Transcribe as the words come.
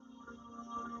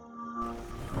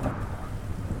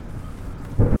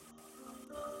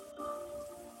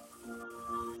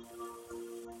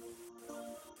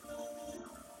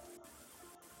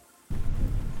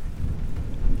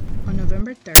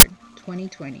November 3rd,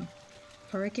 2020,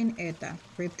 Hurricane ETA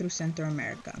ripped through Central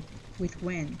America with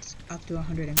winds up to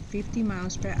 150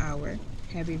 miles per hour,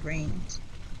 heavy rains,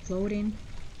 flooding,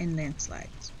 and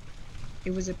landslides.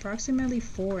 It was approximately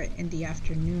 4 in the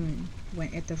afternoon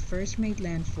when ETA first made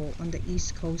landfall on the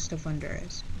east coast of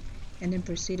Honduras, and then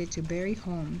proceeded to bury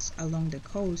homes along the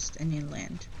coast and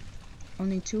inland.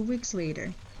 Only 2 weeks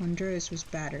later, Honduras was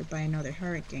battered by another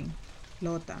hurricane,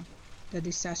 LOTA. The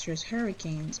disastrous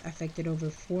hurricanes affected over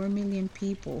 4 million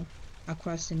people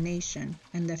across the nation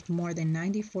and left more than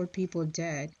 94 people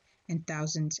dead and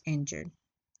thousands injured.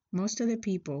 Most of the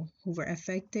people who were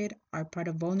affected are part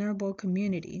of vulnerable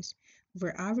communities who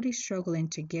were already struggling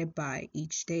to get by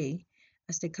each day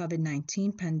as the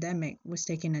COVID-19 pandemic was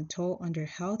taking a toll on their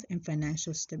health and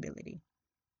financial stability.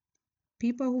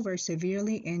 People who were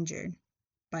severely injured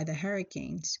by the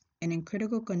hurricanes and in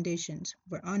critical conditions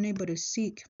were unable to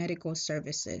seek medical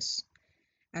services,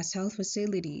 as health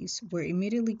facilities were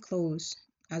immediately closed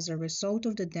as a result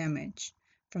of the damage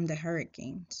from the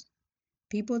hurricanes.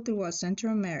 People throughout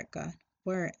Central America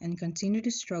were and continue to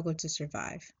struggle to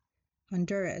survive.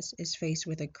 Honduras is faced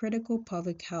with a critical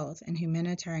public health and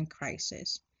humanitarian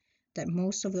crisis that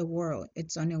most of the world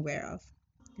is unaware of.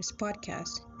 This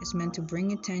podcast is meant to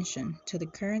bring attention to the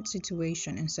current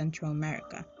situation in Central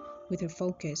America with a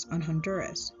focus on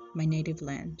Honduras, my native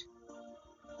land.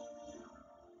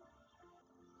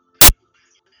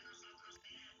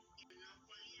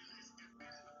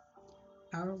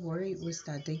 Our worry was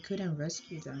that they couldn't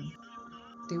rescue them.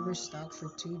 They were stuck for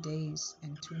 2 days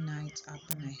and 2 nights up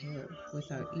on a hill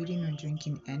without eating or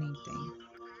drinking anything.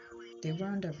 They were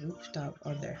on the rooftop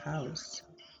of their house.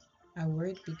 I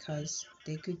worried because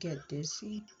they could get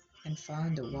dizzy and fall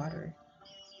in the water,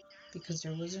 because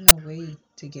there wasn't a way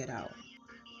to get out.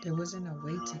 There wasn't a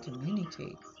way to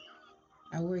communicate.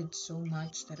 I worried so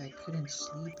much that I couldn't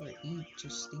sleep or eat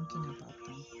just thinking about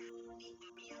them.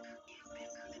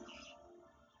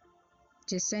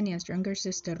 Yesenia's younger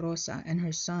sister Rosa and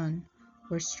her son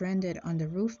were stranded on the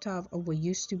rooftop of what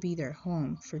used to be their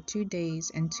home for 2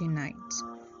 days and 2 nights,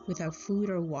 without food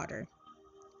or water.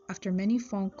 After many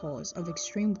phone calls of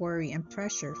extreme worry and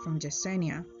pressure from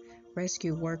Yesenia,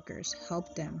 rescue workers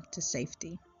helped them to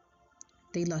safety.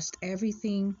 They lost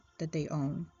everything that they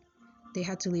owned. They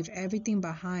had to leave everything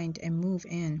behind and move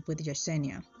in with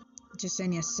Yesenia.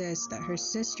 Yesenia says that her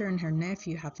sister and her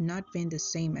nephew have not been the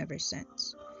same ever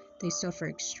since. They suffer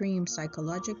extreme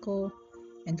psychological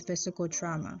and physical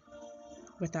trauma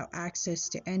without access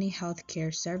to any health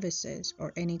care services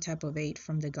or any type of aid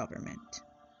from the government.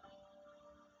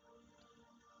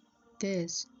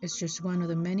 This is just one of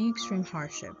the many extreme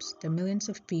hardships that millions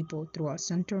of people throughout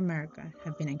Central America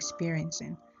have been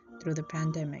experiencing through the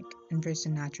pandemic and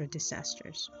recent natural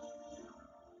disasters.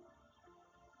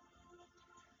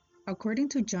 According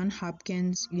to Johns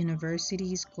Hopkins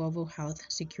University's Global Health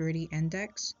Security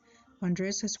Index,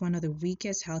 Honduras has one of the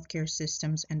weakest healthcare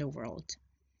systems in the world.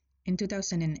 In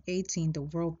 2018, the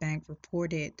World Bank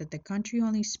reported that the country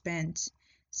only spends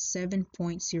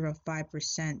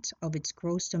 7.05% of its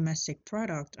gross domestic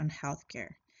product on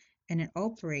healthcare, and it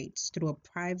operates through a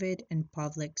private and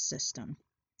public system.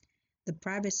 The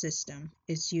private system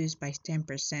is used by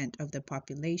 10% of the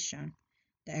population,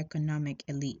 the economic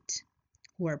elite,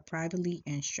 who are privately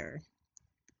insured.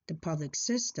 The public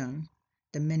system,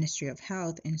 the Ministry of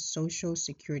Health and Social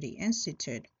Security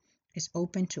Institute, is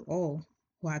open to all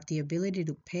who have the ability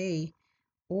to pay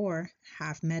or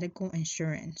have medical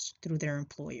insurance through their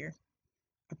employer.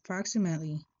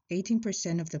 Approximately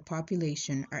 18% of the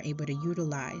population are able to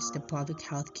utilize the public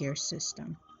health care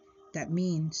system. That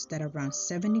means that around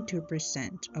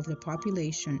 72% of the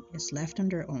population is left on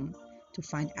their own to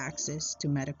find access to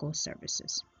medical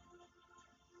services.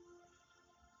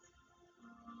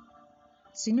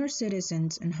 Senior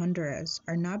citizens in Honduras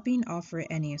are not being offered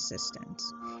any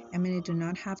assistance, and many do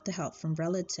not have the help from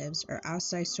relatives or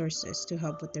outside sources to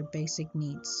help with their basic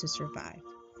needs to survive.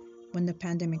 When the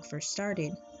pandemic first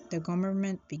started, the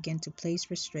government began to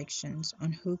place restrictions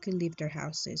on who could leave their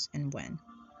houses and when.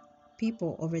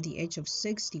 People over the age of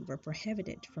 60 were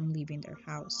prohibited from leaving their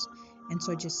house, and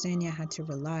so Yesenia had to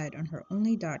rely on her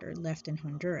only daughter left in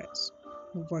Honduras,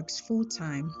 who works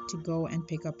full-time to go and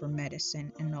pick up her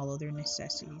medicine and all other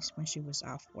necessities when she was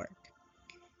off work.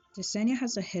 Yesenia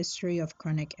has a history of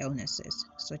chronic illnesses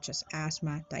such as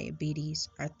asthma, diabetes,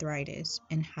 arthritis,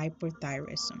 and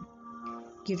hypothyroidism.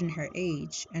 Given her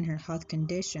age and her health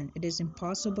condition, it is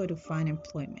impossible to find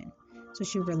employment, so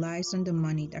she relies on the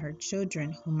money that her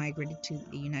children who migrated to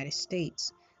the United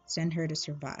States send her to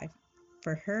survive.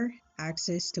 For her,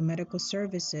 access to medical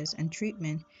services and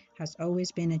treatment has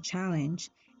always been a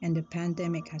challenge, and the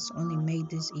pandemic has only made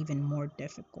this even more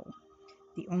difficult.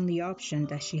 The only option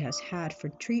that she has had for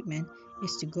treatment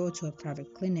is to go to a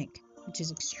private clinic, which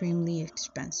is extremely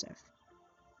expensive.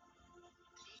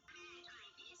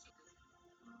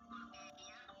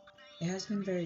 It has been very